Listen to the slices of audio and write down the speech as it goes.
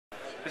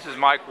This is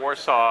Mike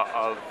Warsaw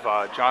of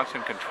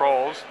Johnson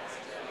Controls,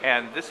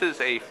 and this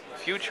is a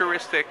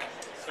futuristic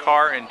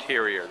car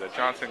interior that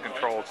Johnson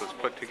Controls has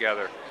put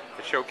together.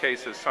 It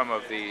showcases some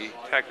of the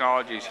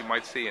technologies you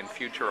might see in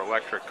future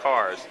electric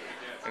cars,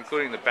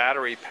 including the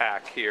battery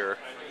pack here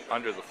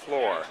under the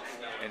floor.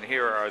 And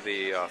here are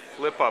the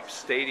flip-up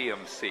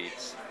stadium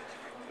seats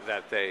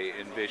that they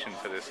envision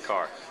for this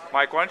car.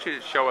 Mike, why don't you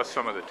show us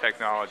some of the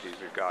technologies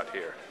we've got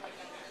here?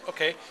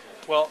 Okay,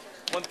 well,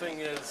 one thing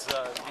is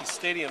these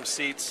stadium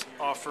seats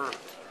offer,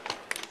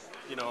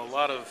 a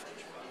lot of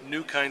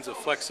new kinds of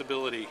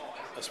flexibility,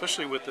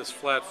 especially with this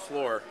flat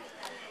floor,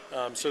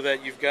 so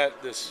that you've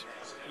got this,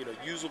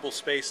 usable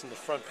space in the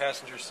front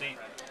passenger seat.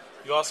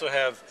 You also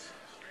have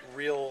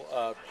real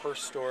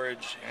purse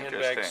storage,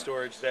 handbag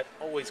storage that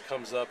always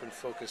comes up in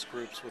focus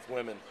groups with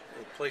women.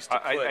 A place to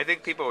put. I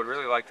think people would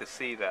really like to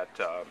see that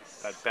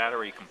that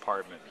battery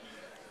compartment,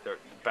 the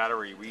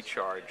battery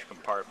recharge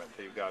compartment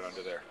that you've got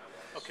under there.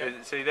 Okay.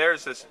 See,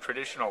 there's this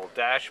traditional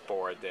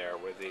dashboard there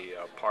with the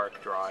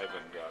park drive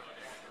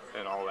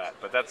and all that,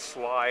 but that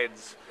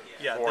slides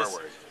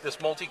forward.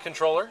 This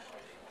multi-controller.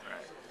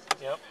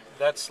 Right. Yep.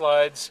 That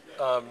slides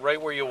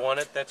right where you want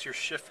it. That's your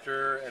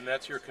shifter, and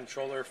that's your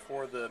controller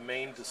for the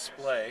main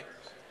display.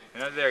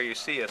 And then there you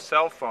see a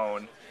cell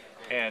phone,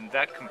 and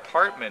that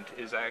compartment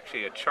is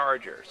actually a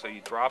charger. So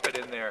you drop it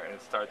in there, and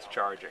it starts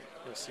charging.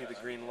 You'll see the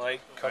green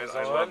light comes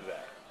on. I love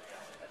that.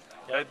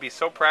 That'd be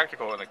so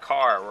practical in a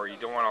car where you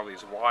don't want all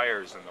these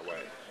wires in the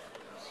way.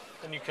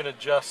 And you can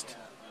adjust,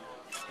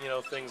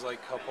 things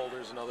like cup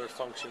holders and other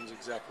functions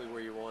exactly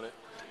where you want it.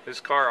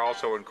 This car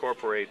also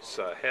incorporates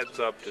a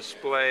heads-up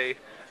display,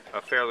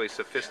 a fairly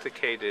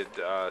sophisticated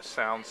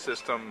sound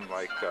system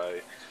like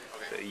the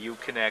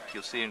Uconnect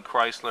you'll see in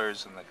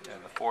Chryslers and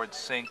the Ford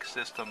Sync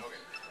system.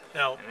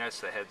 Now, and that's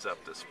the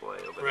heads-up display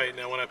over there. Right,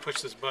 now when I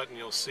push this button,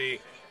 you'll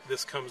see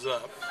this comes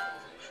up.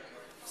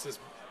 It's this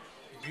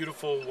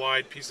beautiful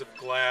wide piece of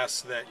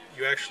glass that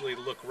you actually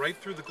look right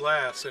through the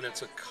glass, and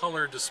it's a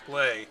color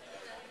display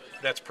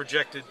that's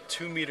projected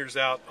 2 meters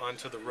out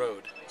onto the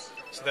road.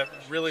 So that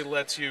really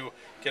lets you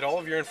get all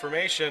of your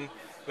information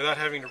without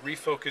having to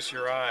refocus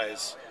your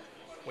eyes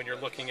when you're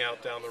looking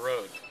out down the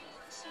road.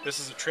 This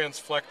is a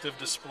transflective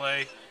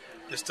display.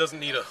 This doesn't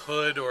need a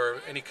hood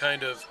or any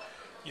kind of,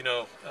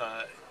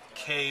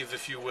 cave,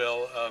 if you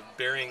will, of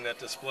burying that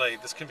display.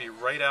 This can be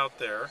right out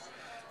there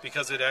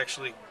because it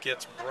actually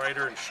gets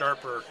brighter and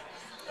sharper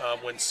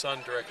when sun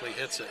directly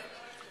hits it.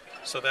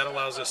 So that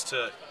allows us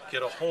to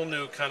get a whole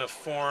new kind of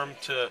form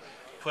to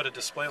put a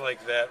display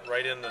like that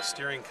right in the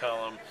steering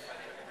column.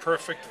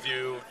 Perfect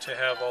view to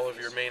have all of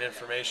your main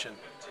information.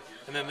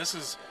 And then this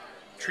is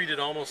treated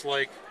almost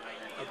like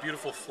a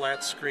beautiful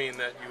flat screen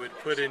that you would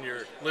put in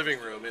your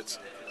living room. It's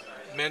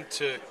meant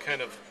to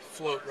kind of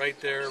float right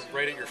there,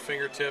 right at your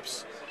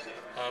fingertips,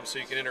 so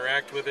you can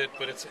interact with it,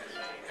 but it's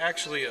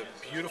actually a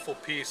beautiful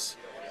piece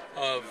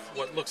of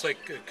what looks like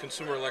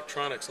consumer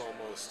electronics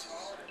almost.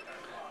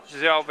 This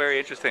is all very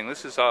interesting.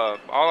 This is all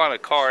on a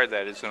car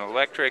that is an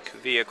electric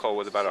vehicle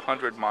with about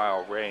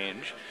 100-mile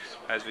range.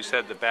 As we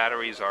said, the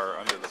batteries are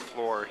under the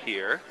floor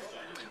here.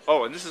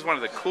 Oh, and this is one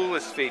of the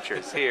coolest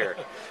features here,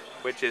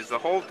 which is the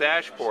whole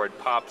dashboard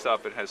pops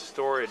up and has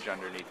storage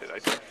underneath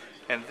it.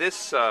 And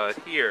this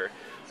here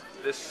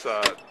is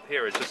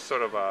just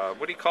sort of a,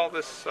 what do you call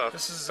this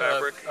this is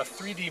fabric? A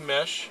 3D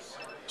mesh,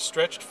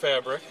 stretched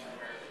fabric,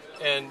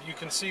 and you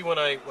can see when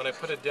I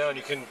put it down,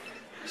 you can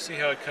see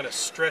how it kind of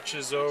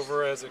stretches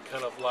over as it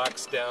kind of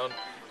locks down.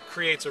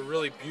 Creates a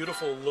really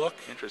beautiful look.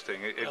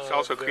 Interesting. It's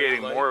also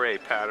creating moire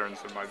patterns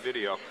in my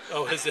video.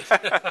 Oh, is it?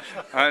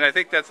 And I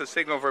think that's a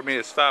signal for me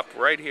to stop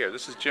right here.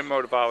 This is Jim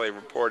Motavalli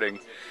reporting,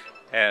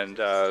 and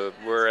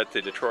we're at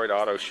the Detroit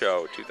Auto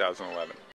Show 2011.